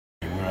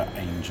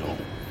Angel,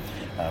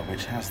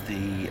 which has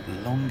the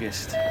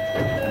longest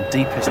and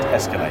deepest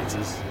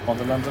escalators on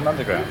the London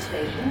Underground.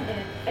 Station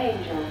is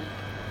Angel.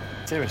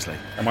 Seriously.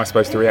 Am I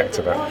supposed to react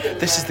to that?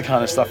 This is the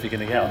kind of stuff you're going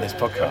to get on this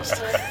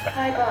podcast.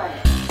 Bye-bye.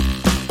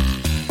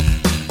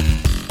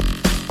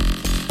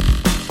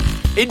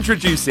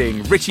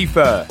 Introducing Richie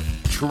Firth,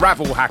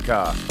 travel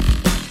hacker.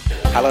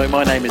 Hello,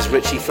 my name is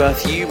Richie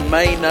Firth. You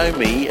may know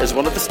me as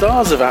one of the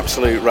stars of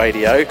Absolute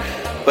Radio,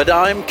 but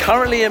I'm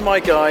currently in my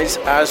guise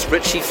as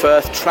Richie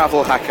Firth,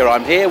 travel hacker.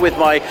 I'm here with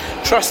my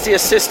trusty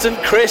assistant,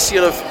 Chris.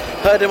 You'll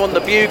have heard him on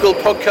the Bugle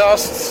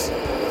podcasts.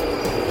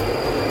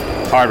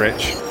 Hi,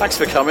 Rich. Thanks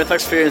for coming.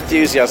 Thanks for your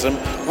enthusiasm.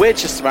 We're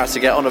just about to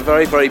get on a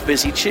very, very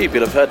busy tube.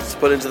 You'll have heard us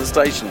put into the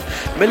station.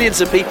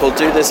 Millions of people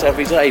do this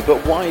every day,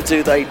 but why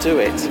do they do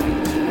it?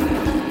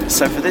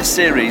 So for this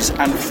series,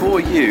 and for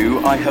you,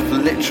 I have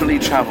literally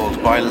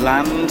travelled by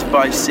land,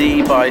 by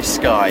sea, by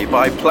sky,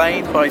 by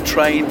plane, by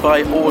train,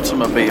 by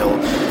automobile,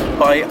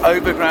 by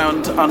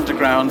overground,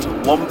 underground,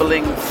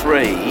 wombling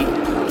free.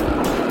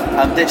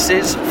 And this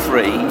is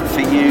free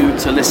for you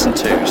to listen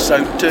to,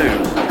 so do,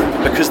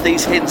 because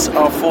these hints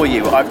are for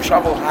you. I've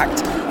travel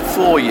hacked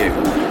for you.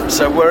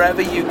 So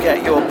wherever you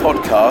get your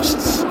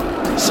podcasts,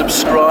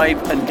 subscribe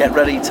and get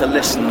ready to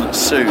listen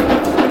soon,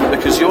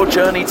 because your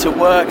journey to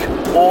work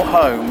or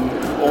home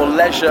or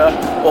leisure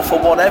or for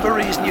whatever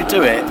reason you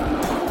do it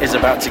is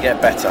about to get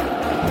better.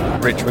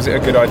 Rich, was it a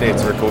good idea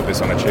to record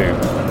this on a tube?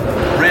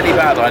 Really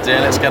bad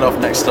idea. Let's get off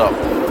next stop.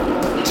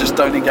 Just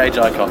don't engage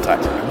eye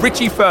contact.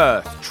 Richie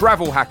Firth,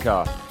 travel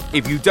hacker.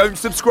 If you don't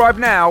subscribe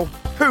now,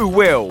 who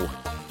will?